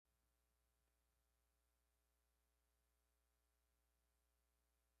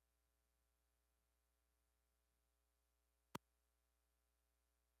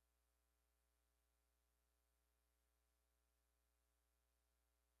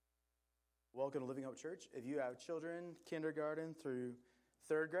Welcome to Living Hope Church. If you have children, kindergarten through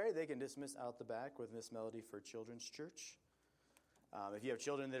third grade, they can dismiss out the back with Miss Melody for Children's Church. If you have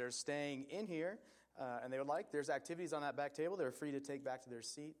children that are staying in here and they would like, there's activities on that back table. They're free to take back to their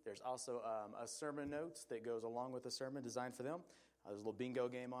seat. There's also a sermon notes that goes along with the sermon designed for them. There's a little bingo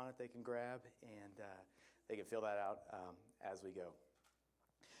game on it they can grab, and they can fill that out as we go.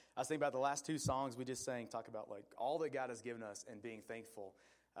 I was thinking about the last two songs we just sang, talk about like all that God has given us and being thankful.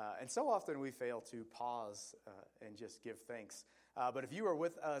 And so often we fail to pause and just give thanks. But if you were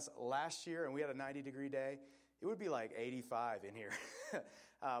with us last year and we had a 90-degree day, it would be like 85 in here.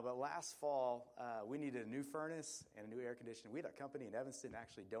 But last fall, we needed a new furnace and a new air conditioner. We had a company in Evanston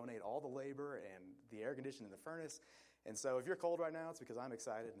actually donate all the labor and the air conditioner in the furnace. And so if you're cold right now, it's because I'm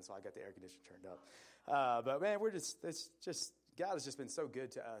excited, and so I got the air conditioner turned up. But man, God has just been so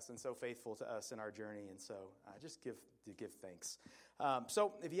good to us and so faithful to us in our journey, and so just give thanks.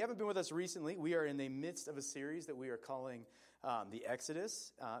 So if you haven't been with us recently, we are in the midst of a series that we are calling The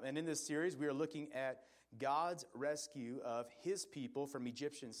Exodus. And in this series, we are looking at God's rescue of his people from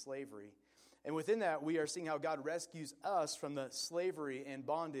Egyptian slavery. And within that, we are seeing how God rescues us from the slavery and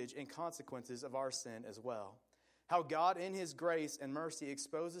bondage and consequences of our sin as well. How God, in his grace and mercy,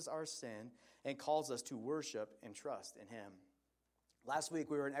 exposes our sin and calls us to worship and trust in him. Last week,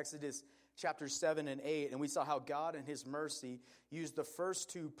 we were in Exodus chapters 7 and 8, and we saw how God in his mercy used the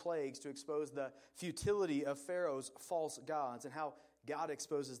first two plagues to expose the futility of Pharaoh's false gods, and how God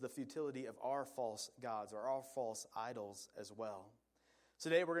exposes the futility of our false gods or our false idols as well.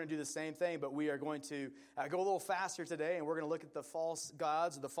 Today, we're going to do the same thing, but we are going to go a little faster today, and we're going to look at the false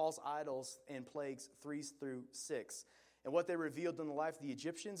gods, or the false idols in plagues 3 through 6, and what they revealed in the life of the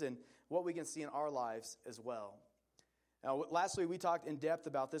Egyptians and what we can see in our lives as well. Now, last week we talked in depth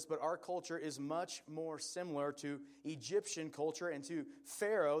about this, but our culture is much more similar to Egyptian culture and to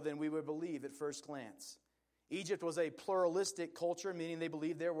Pharaoh than we would believe at first glance. Egypt was a pluralistic culture, meaning they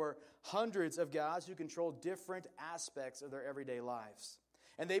believed there were hundreds of gods who controlled different aspects of their everyday lives.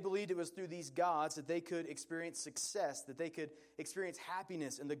 And they believed it was through these gods that they could experience success, that they could experience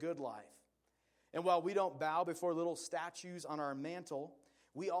happiness in the good life. And while we don't bow before little statues on our mantle,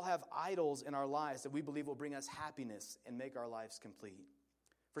 we all have idols in our lives that we believe will bring us happiness and make our lives complete.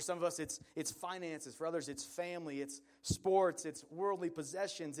 For some of us, it's finances. For others, it's family, it's sports, it's worldly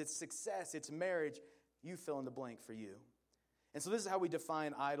possessions, it's success, it's marriage. You fill in the blank for you. And so this is how we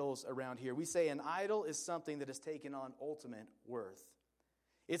define idols around here. We say an idol is something that has taken on ultimate worth.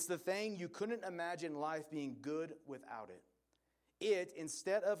 It's the thing you couldn't imagine life being good without it. It,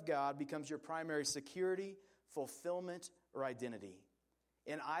 instead of God, becomes your primary security, fulfillment, or identity.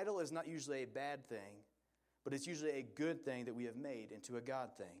 An idol is not usually a bad thing, but it's usually a good thing that we have made into a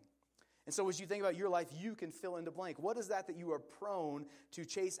God thing. And so as you think about your life, you can fill in the blank. What is that you are prone to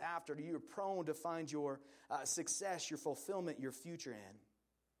chase after? You are prone to find your success, your fulfillment, your future in?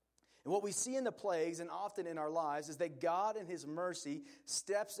 And what we see in the plagues and often in our lives is that God in his mercy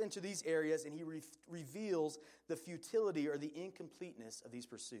steps into these areas and he reveals the futility or the incompleteness of these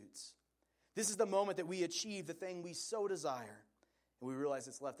pursuits. This is the moment that we achieve the thing we so desire. And we realize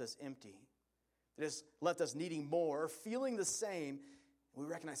it's left us empty. It has left us needing more or feeling the same. And we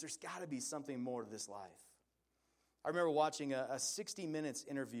recognize there's got to be something more to this life. I remember watching a 60 Minutes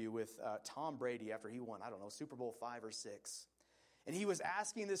interview with Tom Brady after he won, Super Bowl 5 or 6. And he was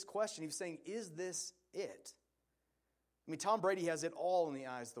asking this question. He was saying, is this it? I mean, Tom Brady has it all in the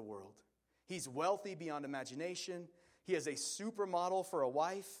eyes of the world. He's wealthy beyond imagination. He has a supermodel for a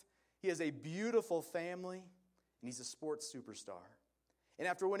wife. He has a beautiful family. And he's a sports superstar. And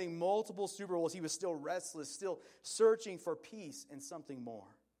after winning multiple Super Bowls, he was still restless, still searching for peace and something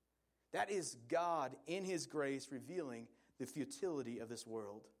more. That is God in his grace revealing the futility of this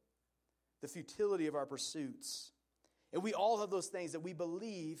world, the futility of our pursuits. And we all have those things that we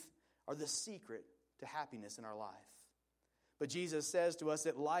believe are the secret to happiness in our life. But Jesus says to us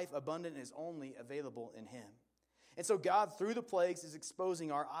that life abundant is only available in him. And so God, through the plagues, is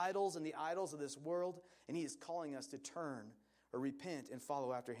exposing our idols and the idols of this world, and he is calling us to turn or repent and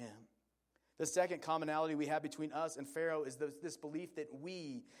follow after him. The second commonality we have between us and Pharaoh is this belief that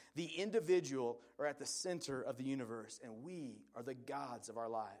we, the individual, are at the center of the universe, and we are the gods of our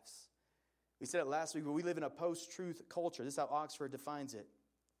lives. We said it last week, but we live in a post-truth culture. This is how Oxford defines it.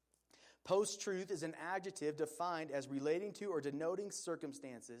 Post-truth is an adjective defined as relating to or denoting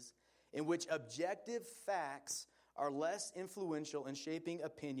circumstances in which objective facts are less influential in shaping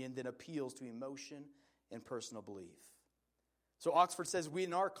opinion than appeals to emotion and personal belief. So Oxford says we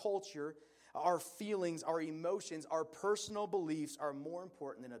in our culture, our feelings, our emotions, our personal beliefs are more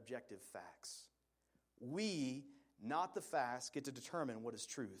important than objective facts. We, not the facts, get to determine what is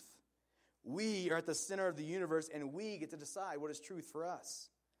truth. We are at the center of the universe, and we get to decide what is truth for us.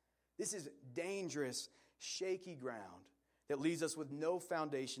 This is dangerous, shaky ground that leaves us with no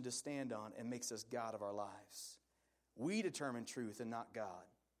foundation to stand on and makes us God of our lives. We determine truth and not God.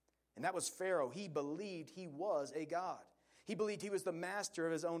 And that was Pharaoh. He believed he was a God. He believed he was the master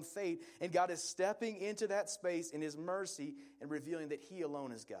of his own fate, and God is stepping into that space in his mercy and revealing that he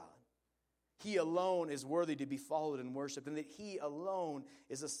alone is God. He alone is worthy to be followed and worshiped, and that he alone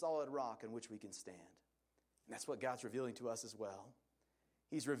is a solid rock on which we can stand. And that's what God's revealing to us as well.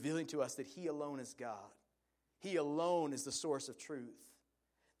 He's revealing to us that he alone is God. He alone is the source of truth.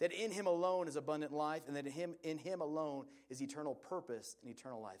 That in him alone is abundant life, and that in him alone is eternal purpose and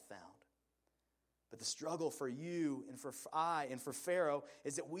eternal life found. But the struggle for you and for I and for Pharaoh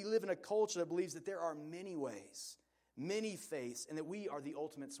is that we live in a culture that believes that there are many ways, many faiths, and that we are the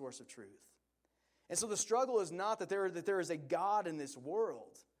ultimate source of truth. And so the struggle is not that there is a God in this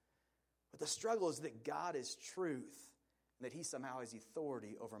world, but the struggle is that God is truth and that he somehow has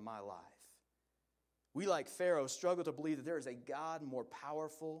authority over my life. We, like Pharaoh, struggle to believe that there is a God more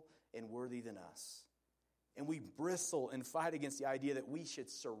powerful and worthy than us. And we bristle and fight against the idea that we should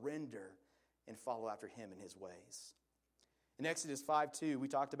surrender and follow after him in his ways. In Exodus 5:2, we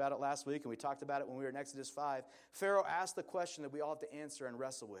talked about it last week, and we talked about it when we were in Exodus 5. Pharaoh asked the question that we all have to answer and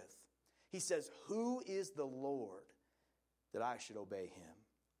wrestle with. He says, "Who is the Lord that I should obey him?"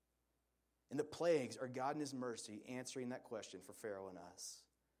 And the plagues are God in his mercy answering that question for Pharaoh and us.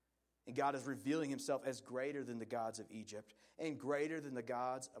 And God is revealing himself as greater than the gods of Egypt and greater than the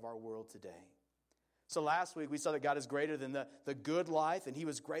gods of our world today. So last week we saw that God is greater than the good life, and he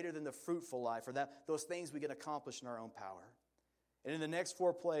was greater than the fruitful life, or those things we can accomplish in our own power. And in the next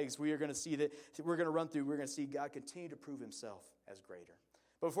 4 plagues, we are going to see that we're going to see God continue to prove himself as greater.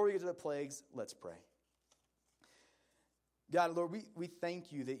 But before we get to the plagues, let's pray. God, Lord, we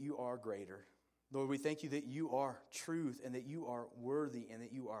thank you that you are greater. Lord, we thank you that you are truth and that you are worthy and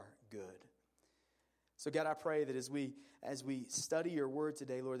that you are good. So God, I pray that as we study your word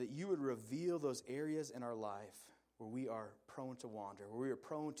today, Lord, that you would reveal those areas in our life where we are prone to wander, where we are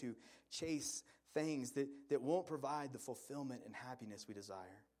prone to chase things that won't provide the fulfillment and happiness we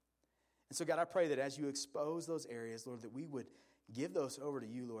desire. And so God, I pray that as you expose those areas, Lord, that we would give those over to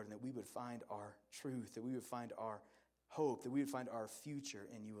you, Lord, and that we would find our truth, that we would find our hope, that we would find our future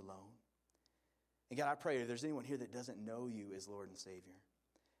in you alone. And God, I pray if there's anyone here that doesn't know you as Lord and Savior,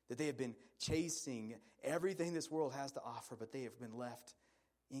 that they have been chasing everything this world has to offer, but they have been left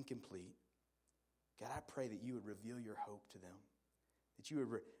incomplete. God, I pray that you would reveal your hope to them, that you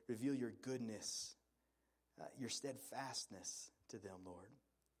would reveal your goodness, your steadfastness to them, Lord,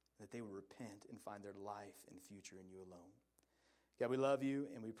 that they would repent and find their life and future in you alone. God, we love you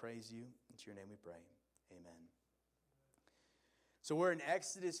and we praise you. It's your name we pray. Amen. So we're in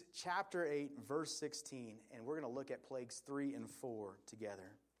Exodus chapter 8, verse 16, and we're going to look at plagues 3 and 4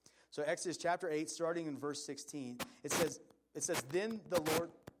 together. So Exodus chapter 8, starting in verse 16, it says, then the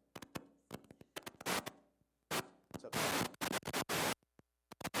Lord... What's up?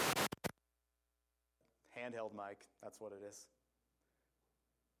 Handheld mic, that's what it is.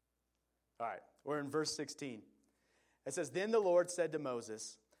 All right, we're in verse 16. It says, then the Lord said to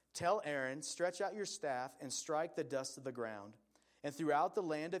Moses, tell Aaron, stretch out your staff and strike the dust of the ground. And throughout the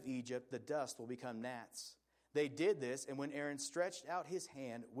land of Egypt, the dust will become gnats. They did this, and when Aaron stretched out his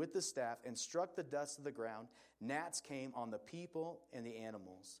hand with the staff and struck the dust of the ground, gnats came on the people and the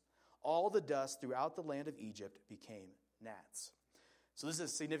animals. All the dust throughout the land of Egypt became gnats. So this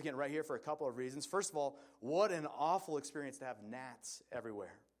is significant right here for a couple of reasons. First of all, what an awful experience to have gnats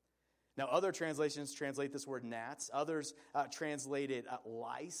everywhere. Now, other translations translate this word gnats. Others translate it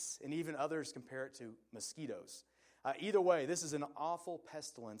lice, and even others compare it to mosquitoes. Either way, this is an awful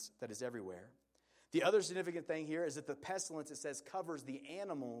pestilence that is everywhere. The other significant thing here is that the pestilence, it says, covers the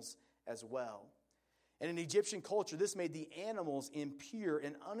animals as well. And in Egyptian culture, this made the animals impure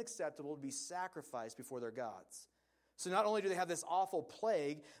and unacceptable to be sacrificed before their gods. So not only do they have this awful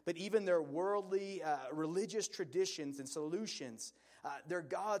plague, but even their worldly religious traditions and solutions, their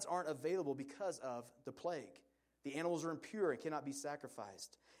gods aren't available because of the plague. The animals are impure and cannot be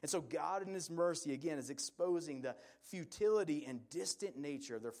sacrificed. And so God in his mercy, again, is exposing the futility and distant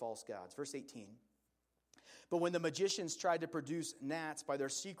nature of their false gods. Verse 18. But when the magicians tried to produce gnats by their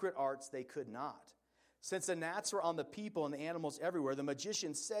secret arts, they could not. Since the gnats were on the people and the animals everywhere, the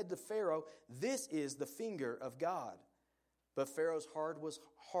magicians said to Pharaoh, this is the finger of God. But Pharaoh's heart was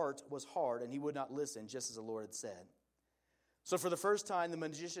hard, and he would not listen, just as the Lord had said. So for the first time, the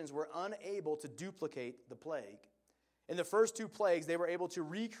magicians were unable to duplicate the plague. In the first 2 plagues, they were able to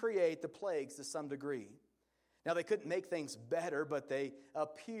recreate the plagues to some degree. Now, they couldn't make things better, but they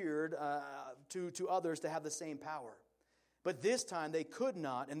appeared to others to have the same power. But this time they could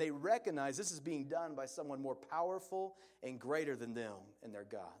not, and they recognized this is being done by someone more powerful and greater than them and their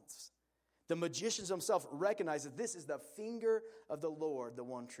gods. The magicians themselves recognized that this is the finger of the Lord, the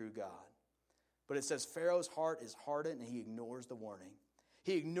one true God. But it says Pharaoh's heart is hardened and he ignores the warning.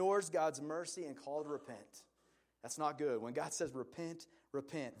 He ignores God's mercy and call to repent. That's not good. When God says repent,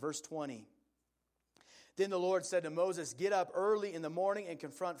 repent. Verse 20. Then the Lord said to Moses, get up early in the morning and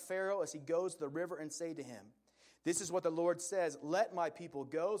confront Pharaoh as he goes to the river and say to him, this is what the Lord says, let my people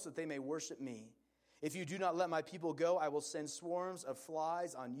go so that they may worship me. If you do not let my people go, I will send swarms of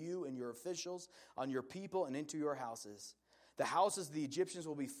flies on you and your officials, on your people and into your houses. The houses of the Egyptians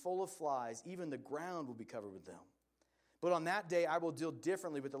will be full of flies, even the ground will be covered with them. But on that day I will deal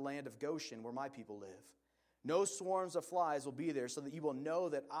differently with the land of Goshen where my people live. No swarms of flies will be there, so that you will know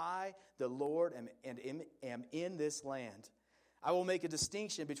that I, the Lord, am in this land. I will make a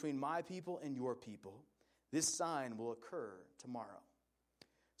distinction between my people and your people. This sign will occur tomorrow.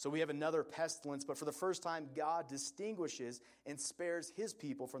 So we have another pestilence, but for the first time, God distinguishes and spares his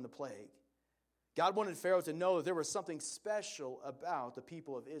people from the plague. God wanted Pharaoh to know that there was something special about the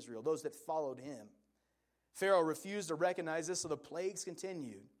people of Israel, those that followed him. Pharaoh refused to recognize this, so the plagues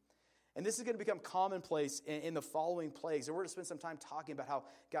continued. And this is going to become commonplace in the following plagues. And we're going to spend some time talking about how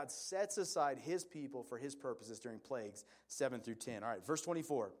God sets aside his people for his purposes during plagues 7 through 10. All right, verse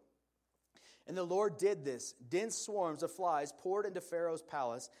 24. And the Lord did this. Dense swarms of flies poured into Pharaoh's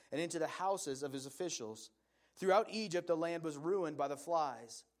palace and into the houses of his officials. Throughout Egypt, the land was ruined by the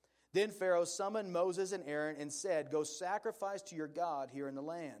flies. Then Pharaoh summoned Moses and Aaron and said, go sacrifice to your God here in the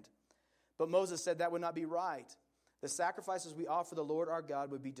land. But Moses said that would not be right. The sacrifices we offer the Lord our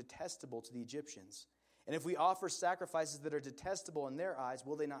God would be detestable to the Egyptians. And if we offer sacrifices that are detestable in their eyes,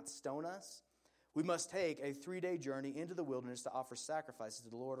 will they not stone us? We must take a 3-day journey into the wilderness to offer sacrifices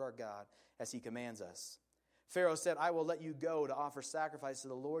to the Lord our God as he commands us. Pharaoh said, I will let you go to offer sacrifices to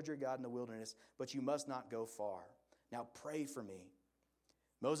the Lord your God in the wilderness, but you must not go far. Now pray for me.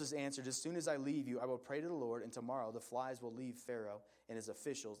 Moses answered, as soon as I leave you, I will pray to the Lord, and tomorrow the flies will leave Pharaoh and his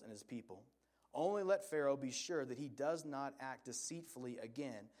officials and his people. Only let Pharaoh be sure that he does not act deceitfully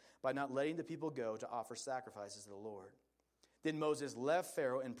again by not letting the people go to offer sacrifices to the Lord. Then Moses left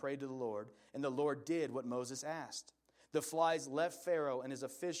Pharaoh and prayed to the Lord, and the Lord did what Moses asked. The flies left Pharaoh and his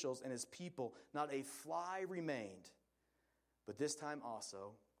officials and his people. Not a fly remained. But this time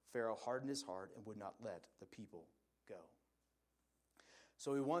also, Pharaoh hardened his heart and would not let the people go.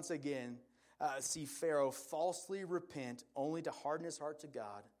 So we once again see Pharaoh falsely repent only to harden his heart to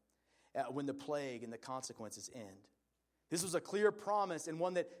God when the plague and the consequences end. This was a clear promise and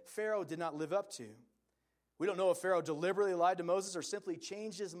one that Pharaoh did not live up to. We don't know if Pharaoh deliberately lied to Moses or simply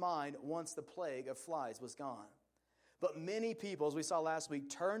changed his mind once the plague of flies was gone. But many people, as we saw last week,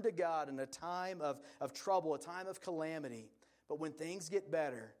 turn to God in a time of trouble, a time of calamity. But when things get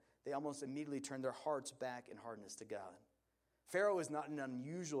better, they almost immediately turn their hearts back in hardness to God. Pharaoh is not an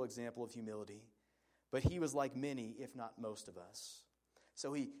unusual example of humility, but he was like many, if not most of us.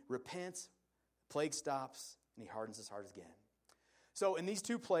 So he repents, the plague stops, and he hardens his heart again. So in these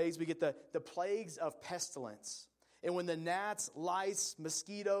two plagues, we get the plagues of pestilence. And when the gnats, lice,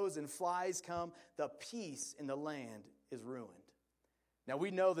 mosquitoes, and flies come, the peace in the land is ruined. Now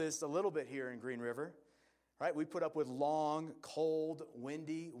we know this a little bit here in Green River, right? We put up with long, cold,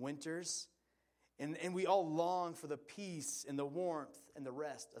 windy winters. And we all long for the peace and the warmth and the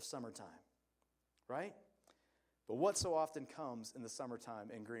rest of summertime, right? But what so often comes in the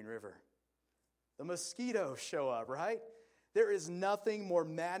summertime in Green River? The mosquitoes show up, right? There is nothing more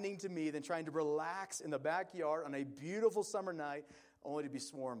maddening to me than trying to relax in the backyard on a beautiful summer night only to be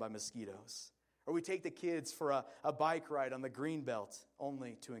swarmed by mosquitoes. Or we take the kids for a bike ride on the Greenbelt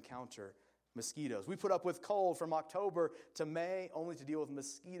only to encounter mosquitoes. We put up with cold from October to May only to deal with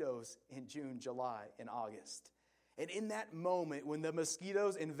mosquitoes in June, July, and August. And in that moment, when the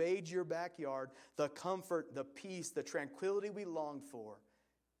mosquitoes invade your backyard, the comfort, the peace, the tranquility we longed for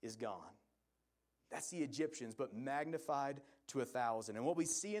is gone. That's the Egyptians, but magnified to 1,000. And what we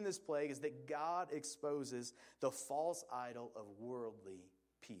see in this plague is that God exposes the false idol of worldly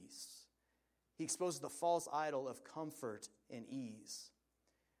peace. He exposes the false idol of comfort and ease.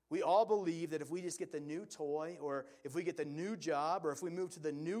 We all believe that if we just get the new toy, or if we get the new job, or if we move to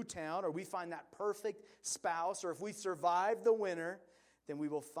the new town, or we find that perfect spouse, or if we survive the winter, then we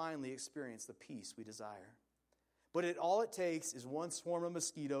will finally experience the peace we desire. But all it takes is one swarm of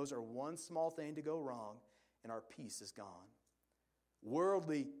mosquitoes or one small thing to go wrong, and our peace is gone.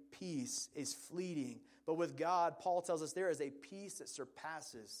 Worldly peace is fleeting, but with God, Paul tells us there is a peace that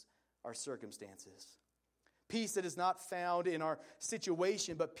surpasses our circumstances. Peace that is not found in our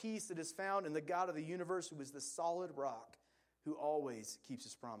situation, but peace that is found in the God of the universe, who is the solid rock, who always keeps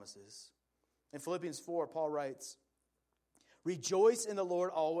his promises. In Philippians 4, Paul writes, "Rejoice in the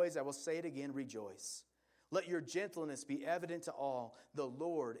Lord always." I will say it again, rejoice. "Let your gentleness be evident to all. The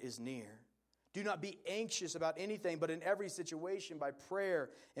Lord is near. Do not be anxious about anything, but in every situation, by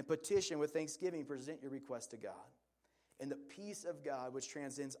prayer and petition with thanksgiving, present your request to God. And the peace of God, which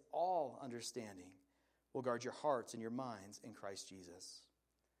transcends all understanding, will guard your hearts and your minds in Christ Jesus."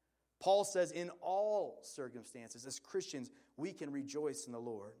 Paul says in all circumstances, as Christians, we can rejoice in the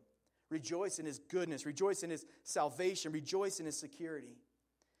Lord. Rejoice in his goodness. Rejoice in his salvation. Rejoice in his security.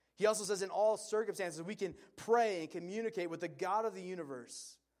 He also says in all circumstances, we can pray and communicate with the God of the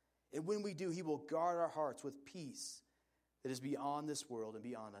universe. And when we do, he will guard our hearts with peace that is beyond this world and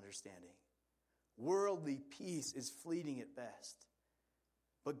beyond understanding. Worldly peace is fleeting at best,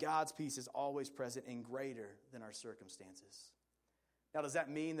 but God's peace is always present and greater than our circumstances. Now, does that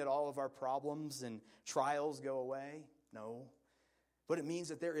mean that all of our problems and trials go away? No. But it means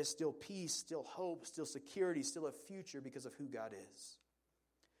that there is still peace, still hope, still security, still a future because of who God is.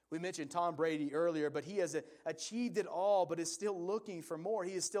 We mentioned Tom Brady earlier, but he has achieved it all, but is still looking for more.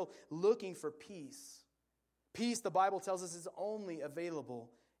 He is still looking for peace. Peace, the Bible tells us, is only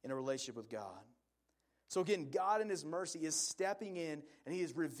available in a relationship with God. So again, God in his mercy is stepping in, and he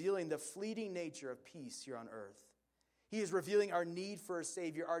is revealing the fleeting nature of peace here on earth. He is revealing our need for a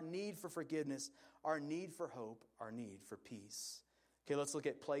Savior, our need for forgiveness, our need for hope, our need for peace. Okay, let's look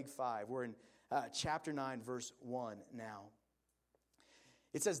at plague 5. We're in chapter 9, verse 1 now.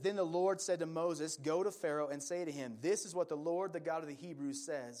 It says, "Then the Lord said to Moses, 'Go to Pharaoh and say to him, this is what the Lord, the God of the Hebrews,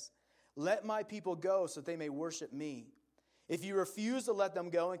 says. Let my people go so that they may worship me. If you refuse to let them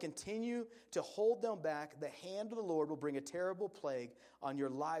go and continue to hold them back, the hand of the Lord will bring a terrible plague on your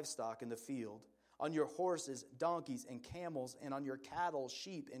livestock in the field, on your horses, donkeys, and camels, and on your cattle,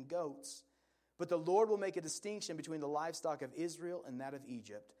 sheep, and goats. But the Lord will make a distinction between the livestock of Israel and that of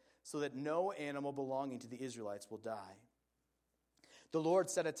Egypt, so that no animal belonging to the Israelites will die.' The Lord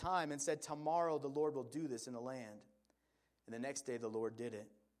set a time and said, 'Tomorrow the Lord will do this in the land.' And the next day the Lord did it.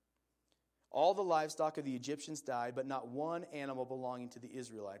 All the livestock of the Egyptians died, but not one animal belonging to the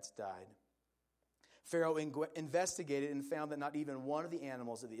Israelites died. Pharaoh investigated and found that not even one of the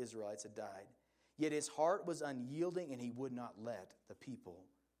animals of the Israelites had died. Yet his heart was unyielding, and he would not let the people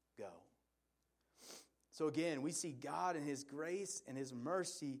go." So again, we see God in his grace and his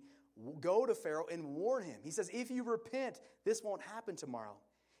mercy go to Pharaoh and warn him. He says, if you repent, this won't happen tomorrow.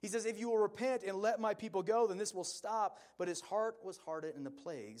 He says, if you will repent and let my people go, then this will stop. But his heart was hardened, and the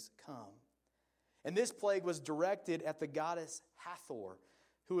plagues come. And this plague was directed at the goddess Hathor,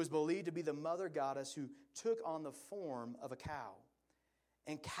 who was believed to be the mother goddess who took on the form of a cow.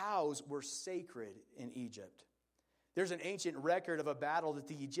 And cows were sacred in Egypt. There's an ancient record of a battle that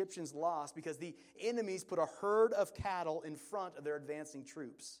the Egyptians lost because the enemies put a herd of cattle in front of their advancing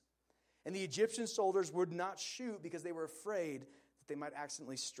troops. And the Egyptian soldiers would not shoot because they were afraid that they might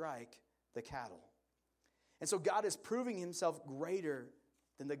accidentally strike the cattle. And so God is proving himself greater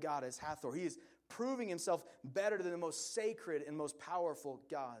than the goddess Hathor. He is proving himself better than the most sacred and most powerful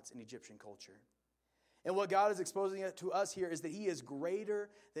gods in Egyptian culture. And what God is exposing to us here is that he is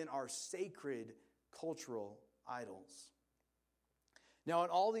greater than our sacred cultural idols. Now, in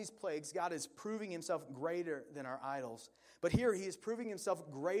all these plagues, God is proving himself greater than our idols. But here he is proving himself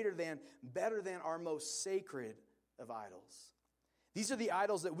greater than, better than our most sacred of idols. These are the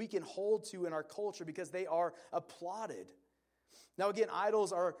idols that we can hold to in our culture because they are applauded. Now again,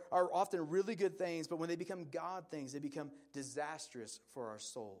 idols are often really good things, but when they become God things, they become disastrous for our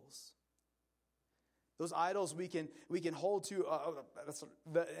souls. Those idols we can hold to.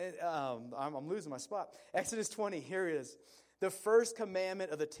 I'm losing my spot. Exodus 20, here it is. The first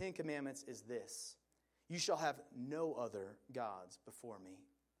commandment of the 10 Commandments is this: you shall have no other gods before me.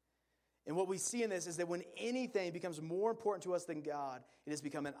 And what we see in this is that when anything becomes more important to us than God, it has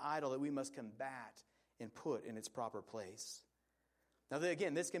become an idol that we must combat and put in its proper place. Now,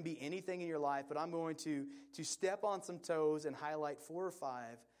 again, this can be anything in your life, but I'm going to step on some toes and highlight 4 or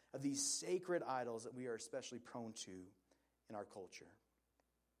 5 of these sacred idols that we are especially prone to in our culture.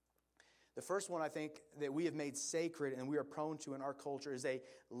 The first one I think that we have made sacred and we are prone to in our culture is a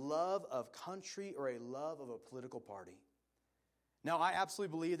love of country or a love of a political party. Now, I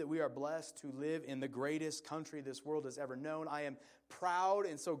absolutely believe that we are blessed to live in the greatest country this world has ever known. I am proud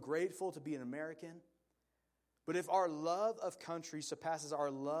and so grateful to be an American. But if our love of country surpasses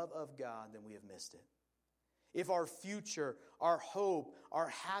our love of God, then we have missed it. If our future, our hope, our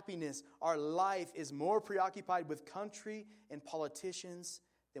happiness, our life is more preoccupied with country and politicians,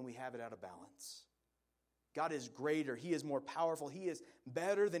 then we have it out of balance. God is greater. He is more powerful. He is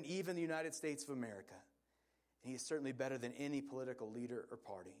better than even the United States of America. And He is certainly better than any political leader or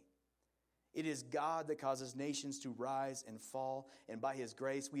party. It is God that causes nations to rise and fall. And by His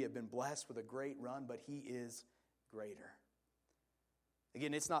grace, we have been blessed with a great run, but He is greater.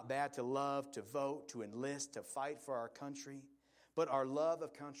 Again, it's not bad to love, to vote, to enlist, to fight for our country. But our love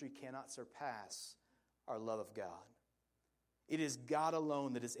of country cannot surpass our love of God. It is God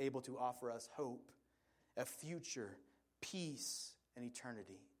alone that is able to offer us hope, a future, peace, and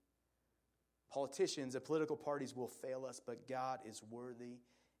eternity. Politicians and political parties will fail us, but God is worthy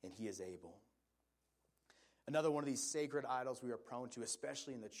and He is able. Another one of these sacred idols we are prone to,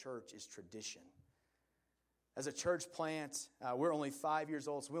 especially in the church, is tradition. As a church plant, we're only 5 years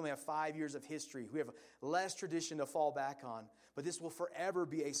old, so we only have 5 years of history. We have less tradition to fall back on, but this will forever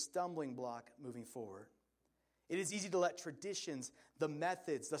be a stumbling block moving forward. It is easy to let traditions, the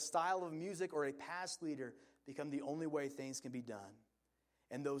methods, the style of music, or a past leader become the only way things can be done.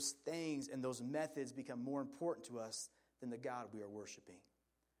 And those things and those methods become more important to us than the God we are worshiping.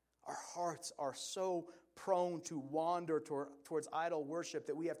 Our hearts are so prone to wander towards idol worship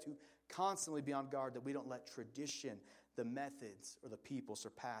that we have to constantly be on guard that we don't let tradition, the methods, or the people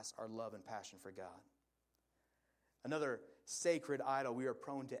surpass our love and passion for God. Another sacred idol we are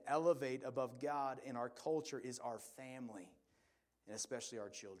prone to elevate above God in our culture is our family, and especially our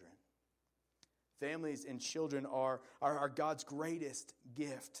children. Families and children are God's greatest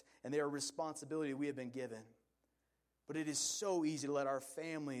gift, and they are a responsibility we have been given. But it is so easy to let our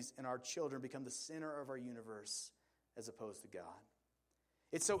families and our children become the center of our universe as opposed to God.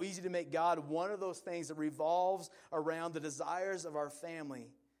 It's so easy to make God one of those things that revolves around the desires of our family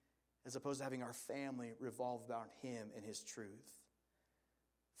as opposed to having our family revolve around Him and His truth.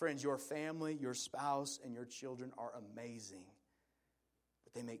 Friends, your family, your spouse, and your children are amazing,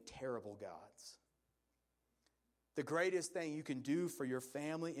 but they make terrible gods. The greatest thing you can do for your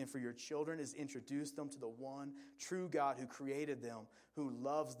family and for your children is introduce them to the one true God who created them, who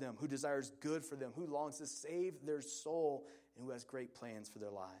loves them, who desires good for them, who longs to save their soul, and who has great plans for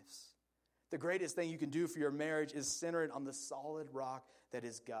their lives. The greatest thing you can do for your marriage is center it on the solid rock that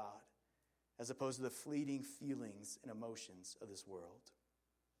is God, as opposed to the fleeting feelings and emotions of this world.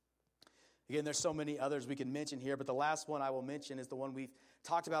 Again, there's so many others we can mention here, but the last one I will mention is the one we've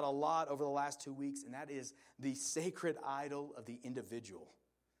talked about a lot over the last 2 weeks, and that is the sacred idol of the individual.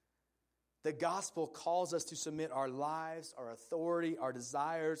 The gospel calls us to submit our lives, our authority, our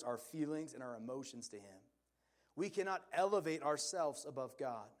desires, our feelings, and our emotions to Him. We cannot elevate ourselves above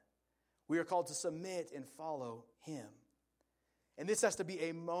God. We are called to submit and follow Him. And this has to be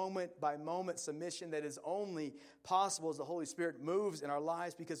a moment-by-moment submission that is only possible as the Holy Spirit moves in our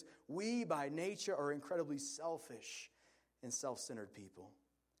lives, because we, by nature, are incredibly selfish and self-centered people.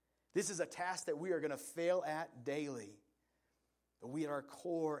 This is a task that we are going to fail at daily. But we at our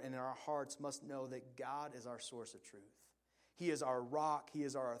core and in our hearts must know that God is our source of truth. He is our rock. He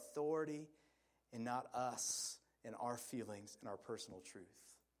is our authority, and not us and our feelings and our personal truth.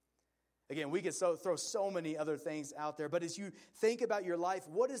 Again, we could throw so many other things out there, but as you think about your life,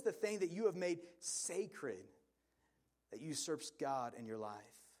 what is the thing that you have made sacred that usurps God in your life?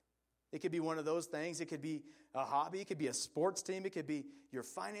 It could be one of those things. It could be a hobby. It could be a sports team. It could be your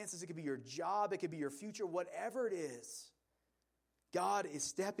finances. It could be your job. It could be your future. Whatever it is, God is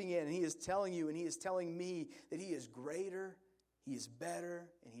stepping in, and He is telling you, and He is telling me that He is greater, He is better,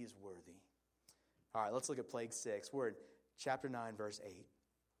 and He is worthy. All right, let's look at plague 6. We're in chapter 9, verse 8.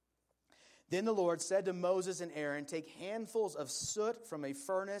 Then the Lord said to Moses and Aaron, "Take handfuls of soot from a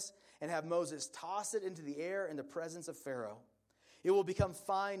furnace and have Moses toss it into the air in the presence of Pharaoh. It will become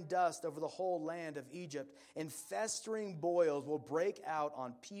fine dust over the whole land of Egypt, and festering boils will break out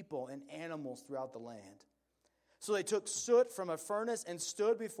on people and animals throughout the land." So they took soot from a furnace and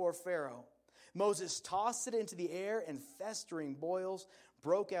stood before Pharaoh. Moses tossed it into the air, and festering boils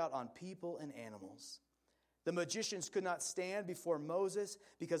broke out on people and animals. The magicians could not stand before Moses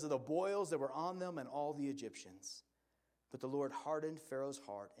because of the boils that were on them and all the Egyptians. But the Lord hardened Pharaoh's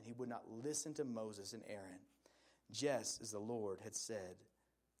heart, and he would not listen to Moses and Aaron, just as the Lord had said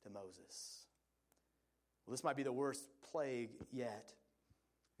to Moses. Well, this might be the worst plague yet.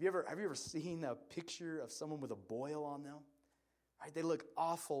 Have you ever seen a picture of someone with a boil on them? Right? They look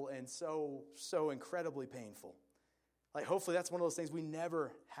awful and so incredibly painful. Like, hopefully that's one of those things we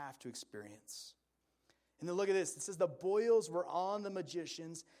never have to experience. And then look at this. It says the boils were on the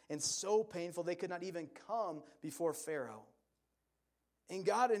magicians and so painful they could not even come before Pharaoh. And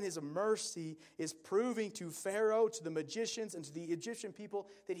God in His mercy is proving to Pharaoh, to the magicians, and to the Egyptian people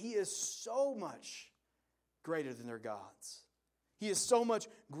that He is so much greater than their gods. He is so much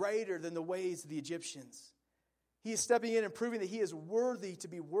greater than the ways of the Egyptians. He is stepping in and proving that he is worthy to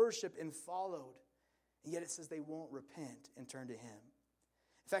be worshiped and followed. And yet it says they won't repent and turn to him.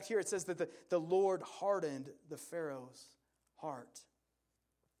 In fact, here it says that the Lord hardened the Pharaoh's heart.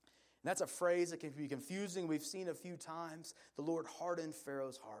 And that's a phrase that can be confusing. We've seen a few times. The Lord hardened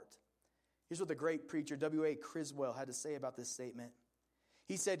Pharaoh's heart. Here's what the great preacher W.A. Criswell had to say about this statement.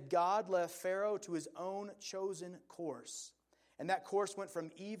 He said, God left Pharaoh to his own chosen course. And that course went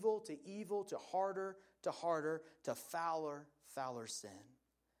from evil, to harder, to fouler sin.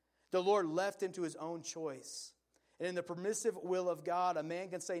 The Lord left him to his own choice. And in the permissive will of God, a man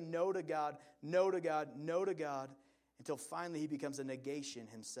can say no to God, no to God, no to God, until finally he becomes a negation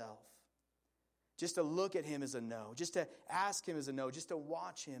himself. Just to look at him is a no. Just to ask him is a no. Just to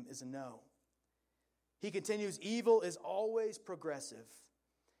watch him is a no. He continues, evil is always progressive.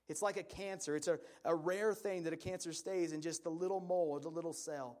 It's like a cancer. It's a rare thing that a cancer stays in just the little mole or the little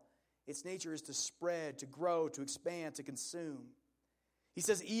cell. Its nature is to spread, to grow, to expand, to consume. He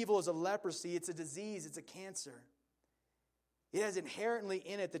says evil is a leprosy. It's a disease. It's a cancer. It has inherently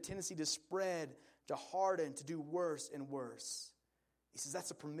in it the tendency to spread, to harden, to do worse and worse. He says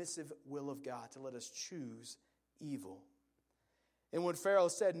that's a permissive will of God to let us choose evil. And when Pharaoh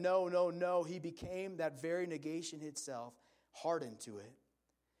said no, no, no, he became that very negation itself, hardened to it.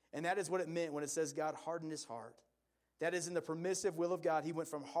 And that is what it meant when it says God hardened his heart. That is, in the permissive will of God, he went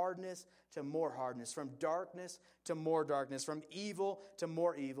from hardness to more hardness, from darkness to more darkness, from evil to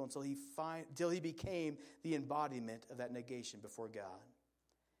more evil, until he became the embodiment of that negation before God.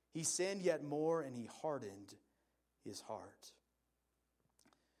 He sinned yet more, and he hardened his heart.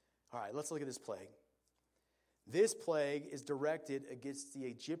 All right, let's look at this plague. This plague is directed against the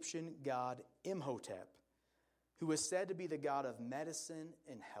Egyptian god Imhotep, who is said to be the god of medicine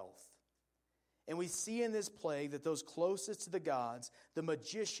and health. And we see in this plague that those closest to the gods, the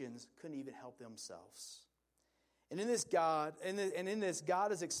magicians, couldn't even help themselves. And in this,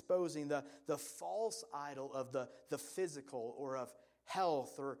 God is exposing the false idol of the physical or of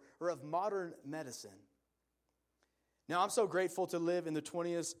health or of modern medicine. Now, I'm so grateful to live in the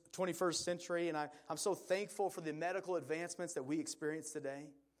 21st century, and I'm so thankful for the medical advancements that we experience today.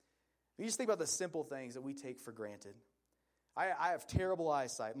 You just think about the simple things that we take for granted. I have terrible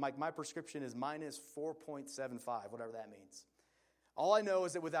eyesight. My prescription is minus 4.75, whatever that means. All I know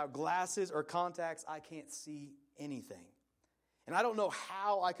is that without glasses or contacts, I can't see anything. And I don't know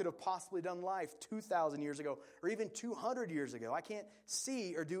how I could have possibly done life 2,000 years ago or even 200 years ago. I can't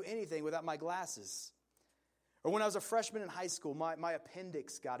see or do anything without my glasses. Or when I was a freshman in high school, my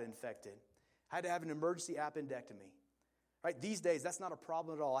appendix got infected. I had to have an emergency appendectomy. Right? These days, that's not a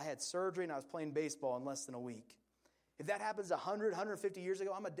problem at all. I had surgery and I was playing baseball in less than a week. If that happens 100, 150 years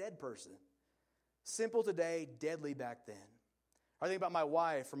ago, I'm a dead person. Simple today, deadly back then. I think about my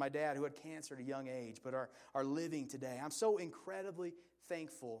wife or my dad who had cancer at a young age but are living today. I'm so incredibly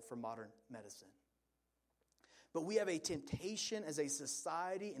thankful for modern medicine. But we have a temptation as a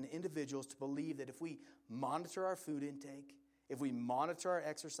society and individuals to believe that if we monitor our food intake, if we monitor our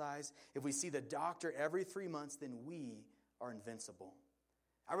exercise, if we see the doctor every 3 months, then we are invincible.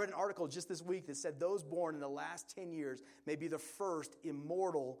 I read an article just this week that said those born in the last 10 years may be the first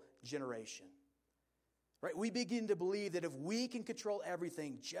immortal generation. Right? We begin to believe that if we can control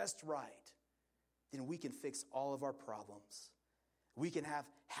everything just right, then we can fix all of our problems. We can have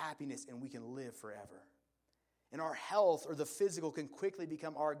happiness and we can live forever. And our health or the physical can quickly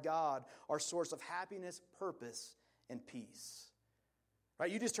become our God, our source of happiness, purpose, and peace.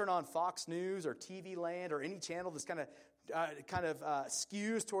 Right? You just turn on Fox News or TV Land or any channel that's kind of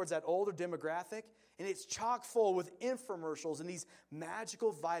skews towards that older demographic, and it's chock full with infomercials and these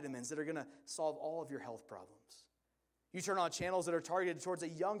magical vitamins that are going to solve all of your health problems. You turn on channels that are targeted towards a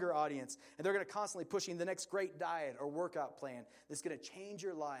younger audience, and they're going to constantly pushing the next great diet or workout plan that's going to change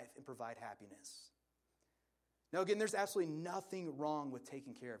your life and provide happiness. Now, again, there's absolutely nothing wrong with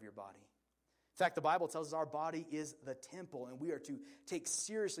taking care of your body. In fact, the Bible tells us our body is the temple, and we are to take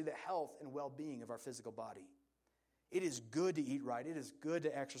seriously the health and well-being of our physical body. It is good to eat right. It is good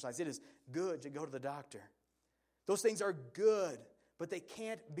to exercise. It is good to go to the doctor. Those things are good, but they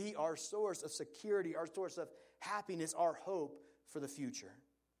can't be our source of security, our source of happiness, our hope for the future.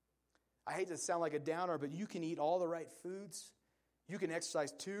 I hate to sound like a downer, but you can eat all the right foods. You can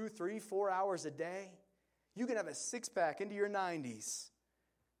exercise 2, 3, 4 hours a day. You can have a six-pack into your 90s.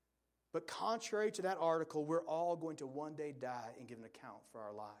 But contrary to that article, we're all going to one day die and give an account for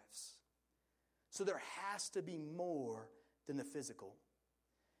our lives. So there has to be more than the physical.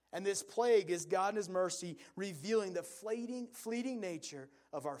 And this plague is God in His mercy revealing the fleeting nature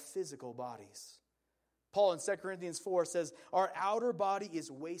of our physical bodies. Paul in 2 Corinthians 4 says, our outer body is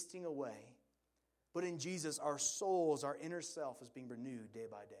wasting away, But in Jesus, our souls, our inner self is being renewed day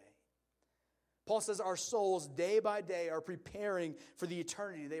by day. Paul says our souls day by day are preparing for the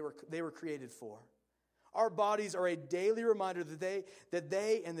eternity they were created for. Our bodies are a daily reminder that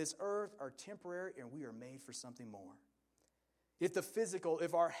they and this earth are temporary and we are made for something more.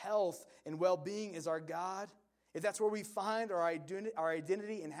 If our health and well-being is our God, if that's where we find our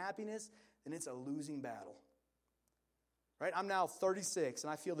identity and happiness, then it's a losing battle. Right? I'm now 36,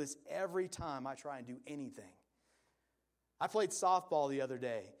 and I feel this every time I try and do anything. I played softball the other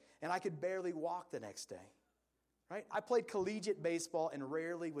day, and I could barely walk the next day. Right? I played collegiate baseball and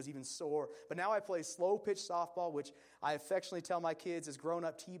rarely was even sore. But now I play slow-pitch softball, which I affectionately tell my kids is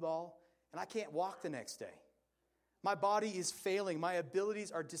grown-up t-ball, and I can't walk the next day. My body is failing. My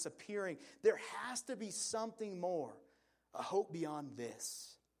abilities are disappearing. There has to be something more, a hope beyond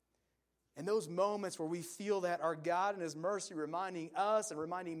this. And those moments where we feel that, our God in His mercy reminding us and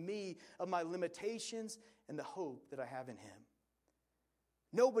reminding me of my limitations and the hope that I have in Him.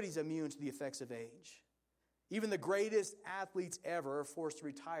 Nobody's immune to the effects of age. Even the greatest athletes ever are forced to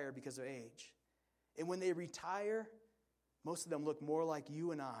retire because of age. And when they retire, most of them look more like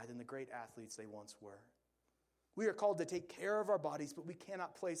you and I than the great athletes they once were. We are called to take care of our bodies, but we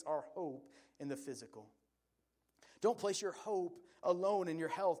cannot place our hope in the physical. Don't place your hope alone in your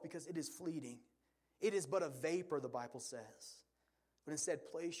health because it is fleeting. It is but a vapor, the Bible says. But instead,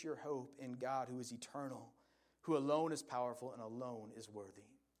 place your hope in God who is eternal, who alone is powerful and alone is worthy.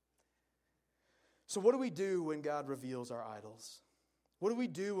 So what do we do when God reveals our idols? What do we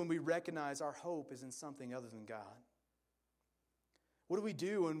do when we recognize our hope is in something other than God? What do we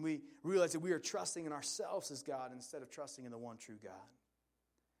do when we realize that we are trusting in ourselves as God instead of trusting in the one true God?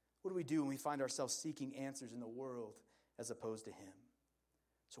 What do we do when we find ourselves seeking answers in the world as opposed to Him?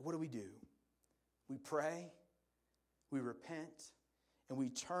 So what do? We pray, we repent, and we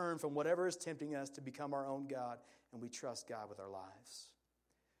turn from whatever is tempting us to become our own God, and we trust God with our lives.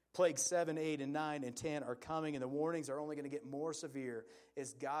 Plagues 7, 8, and 9, and 10 are coming, and the warnings are only going to get more severe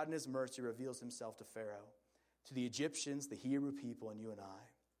as God in His mercy reveals Himself to Pharaoh, to the Egyptians, the Hebrew people, and you and I.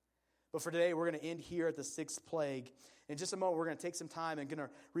 But for today, we're going to end here at the sixth plague. In just a moment, we're going to take some time and going to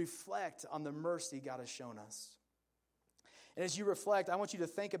reflect on the mercy God has shown us. And as you reflect, I want you to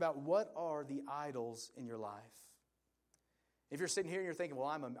think about what are the idols in your life. If you're sitting here and you're thinking, well,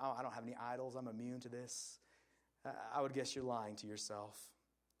 I don't have any idols, I'm immune to this, I would guess you're lying to yourself.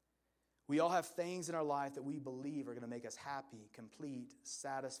 We all have things in our life that we believe are going to make us happy, complete,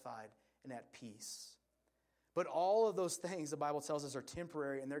 satisfied, and at peace. But all of those things, the Bible tells us, are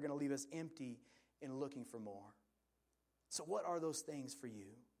temporary, and they're going to leave us empty and looking for more. So what are those things for you?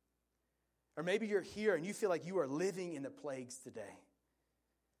 Or maybe you're here and you feel like you are living in the plagues today.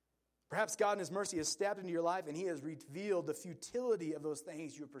 Perhaps God in His mercy has stepped into your life and He has revealed the futility of those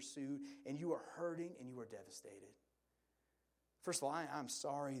things you have pursued, and you are hurting and you are devastated. First of all, I'm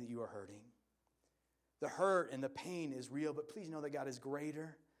sorry that you are hurting. The hurt and the pain is real, but please know that God is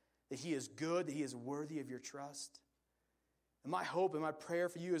greater, that He is good, that He is worthy of your trust. And my hope and my prayer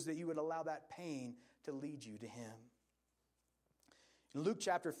for you is that you would allow that pain to lead you to Him. In Luke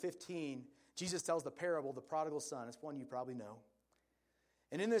chapter 15, Jesus tells the parable of the prodigal son. It's one you probably know.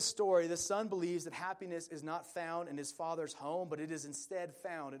 And in this story, the son believes that happiness is not found in his father's home, but it is instead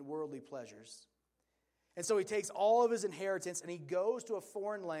found in worldly pleasures. And so he takes all of his inheritance and he goes to a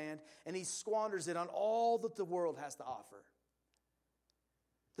foreign land and he squanders it on all that the world has to offer.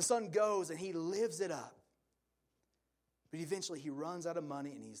 The son goes and he lives it up. But eventually he runs out of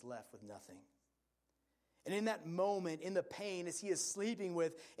money and he's left with nothing. And in that moment, in the pain, as he is sleeping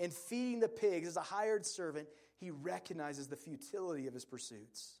with and feeding the pigs as a hired servant, he recognizes the futility of his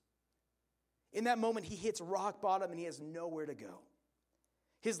pursuits. In that moment, he hits rock bottom and he has nowhere to go.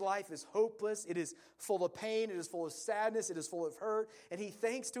 His life is hopeless. It is full of pain. It is full of sadness. It is full of hurt. And he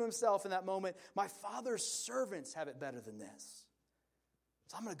thinks to himself in that moment, my father's servants have it better than this.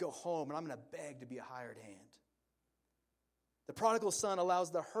 So I'm going to go home and I'm going to beg to be a hired hand. The prodigal son allows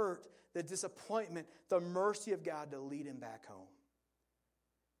the hurt, the disappointment, the mercy of God to lead him back home.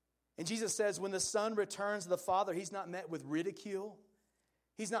 And Jesus says when the son returns to the father, he's not met with ridicule.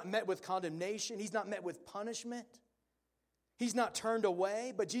 He's not met with condemnation. He's not met with punishment. He's not turned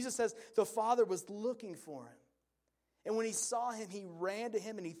away. But Jesus says the father was looking for him. And when he saw him, he ran to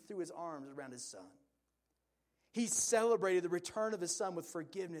him and he threw his arms around his son. He celebrated the return of his son with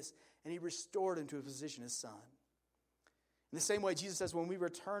forgiveness and he restored him to a position as son. In the same way, Jesus says when we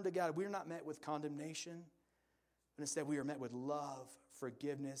return to God, we are not met with condemnation, but instead we are met with love,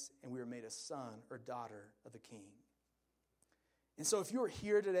 forgiveness, and we are made a son or daughter of the King. And so if you are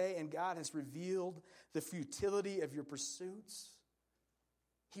here today and God has revealed the futility of your pursuits,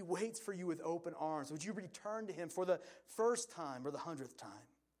 He waits for you with open arms. Would you return to him for the first time or the 100th time?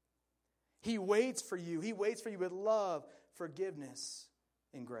 He waits for you. He waits for you with love, forgiveness,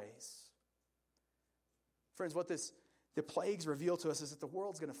 and grace. Friends, what the plagues reveal to us is that the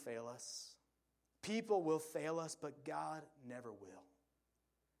world's going to fail us. People will fail us, but God never will.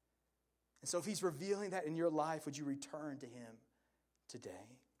 And so if he's revealing that in your life, would you return to him today?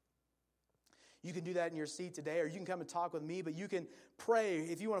 You can do that in your seat today, or you can come and talk with me, but you can pray.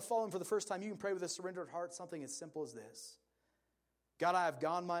 If you want to follow him for the first time, you can pray with a surrendered heart, something as simple as this. God, I have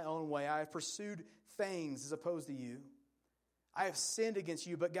gone my own way. I have pursued things as opposed to you. I have sinned against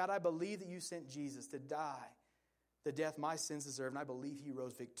you, but God, I believe that you sent Jesus to die the death my sins deserve, and I believe he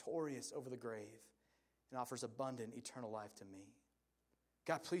rose victorious over the grave and offers abundant eternal life to me.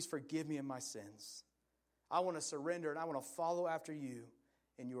 God, please forgive me of my sins. I want to surrender, and I want to follow after you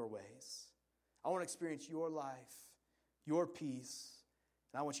in your ways. I want to experience your life, your peace,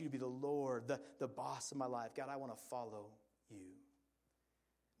 and I want you to be the Lord, the boss of my life. God, I want to follow you.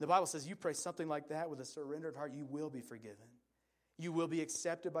 The Bible says you pray something like that with a surrendered heart, you will be forgiven. You will be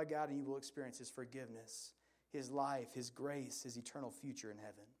accepted by God, and you will experience his forgiveness, his life, his grace, his eternal future in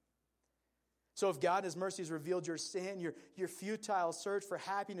heaven. So if God in his mercy has revealed your sin, your futile search for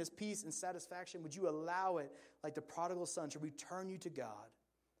happiness, peace, and satisfaction, would you allow it, like the prodigal son, to return you to God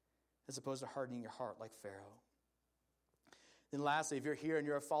as opposed to hardening your heart like Pharaoh? Then lastly, if you're here and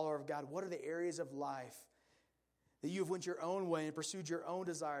you're a follower of God, what are the areas of life that you have went your own way and pursued your own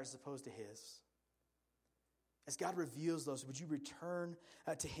desires as opposed to his? As God reveals those, would you return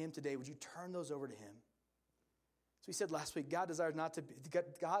to him today? Would you turn those over to him? So we said last week, God desires to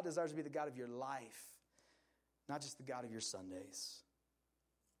be the God of your life, not just the God of your Sundays.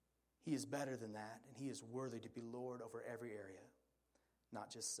 He is better than that, and he is worthy to be Lord over every area,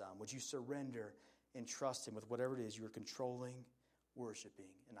 not just some. Would you surrender and trust him with whatever it is you are controlling, worshiping,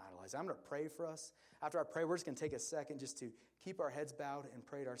 and idolizing? I'm going to pray for us. After I pray, we're just going to take a second just to keep our heads bowed and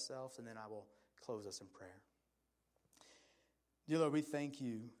pray to ourselves, and then I will close us in prayer. Dear Lord, we thank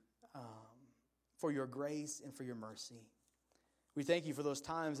you for your grace and for your mercy. We thank you for those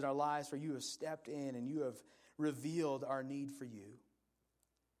times in our lives where you have stepped in and you have revealed our need for you.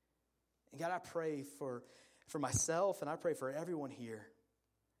 And God, I pray for myself and I pray for everyone here.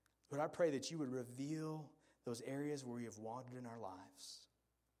 Lord, I pray that you would reveal those areas where we have wandered in our lives.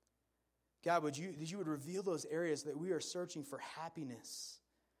 God, that you would reveal those areas that we are searching for happiness,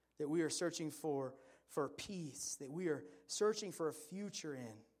 that we are searching for peace, that we are searching for a future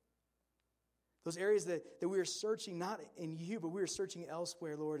in. Those areas that we are searching not in you, but we are searching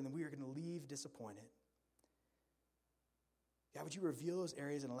elsewhere, Lord, and we are going to leave disappointed. God, would you reveal those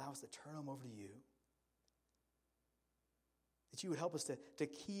areas and allow us to turn them over to you? That you would help us to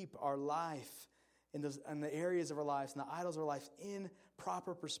keep our life in the areas of our lives and the idols of our life in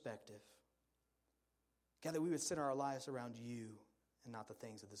proper perspective. God, that we would center our lives around you and not the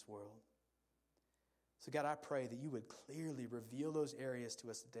things of this world. So God, I pray that you would clearly reveal those areas to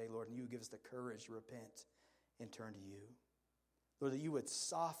us today, Lord, and you would give us the courage to repent and turn to you. Lord, that you would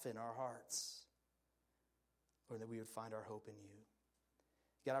soften our hearts. Lord, that we would find our hope in you.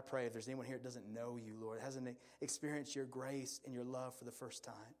 God, I pray if there's anyone here that doesn't know you, Lord, hasn't experienced your grace and your love for the first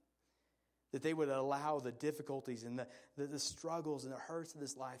time, that they would allow the difficulties and the struggles and the hurts of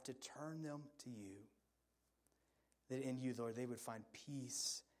this life to turn them to you. That in you, Lord, they would find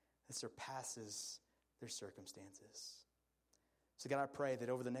peace that surpasses their circumstances. So God, I pray that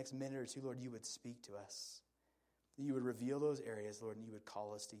over the next minute or two, Lord, you would speak to us. That you would reveal those areas, Lord, and you would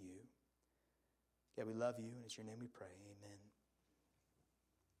call us to you. God, we love you, and it's your name we pray. Amen.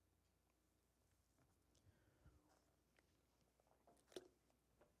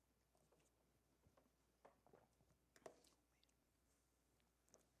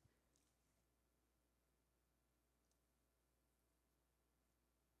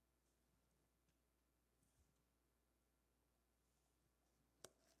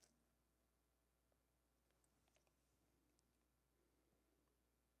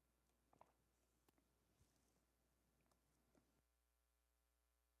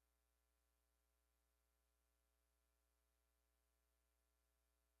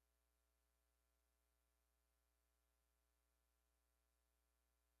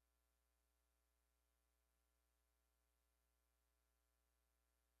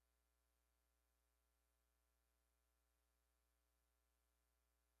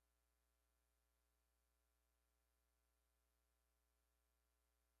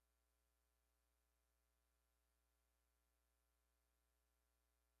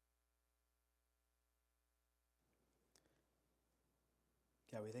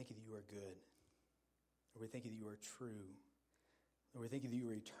 God, we thank you that you are good. We thank you that you are true. Lord, we thank you that you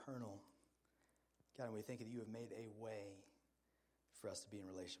are eternal. God, and we thank you that you have made a way for us to be in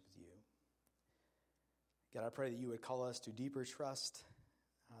relationship with you. God, I pray that you would call us to deeper trust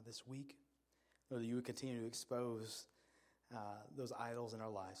this week. Lord, that you would continue to expose those idols in our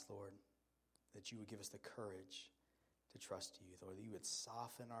lives, Lord. That you would give us the courage to trust you, Lord. That you would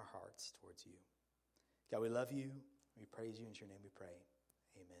soften our hearts towards you. God, we love you. We praise you. In your name we pray.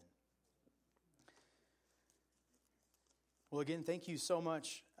 Amen. Well, again, thank you so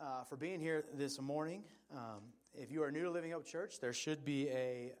much for being here this morning. If you are new to Living Hope Church, there should be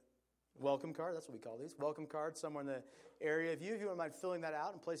a welcome card. That's what we call these. Welcome card somewhere in the area of you. If you wouldn't mind filling that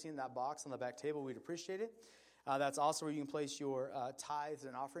out and placing it in that box on the back table, we'd appreciate it. That's also where you can place your tithes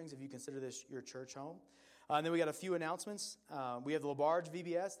and offerings if you consider this your church home. And then we got a few announcements. We have the LaBarge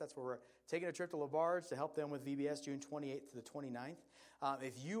VBS. That's where we're taking a trip to LaBarge to help them with VBS June 28th to the 29th.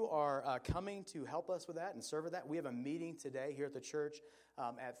 If you are coming to help us with that and serve with that, we have a meeting today here at the church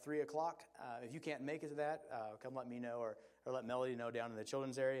at 3 o'clock. If you can't make it to that, come let me know or let Melody know down in the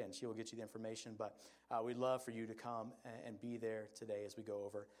children's area, and she will get you the information. But we'd love for you to come and be there today as we go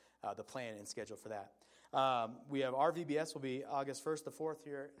over the plan and schedule for that. We have our VBS will be August 1st to 4th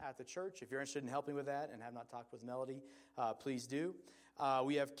here at the church. If you're interested in helping with that and have not talked with Melody, please do.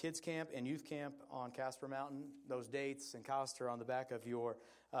 We have kids camp and youth camp on Casper Mountain. Those dates and costs are on the back of your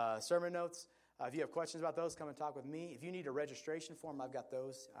sermon notes. If you have questions about those, come and talk with me. If you need a registration form, I've got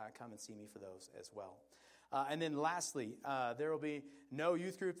those. Come and see me for those as well. And then lastly, there will be no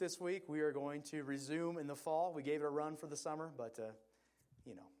youth group this week. We are going to resume in the fall. We gave it a run for the summer, but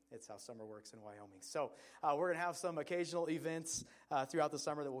it's how summer works in Wyoming. So we're going to have some occasional events throughout the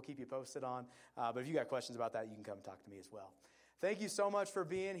summer that we'll keep you posted on. But if you got questions about that, you can come and talk to me as well. Thank you so much for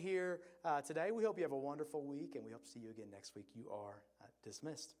being here today. We hope you have a wonderful week, and we hope to see you again next week. You are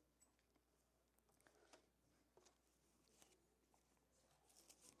dismissed.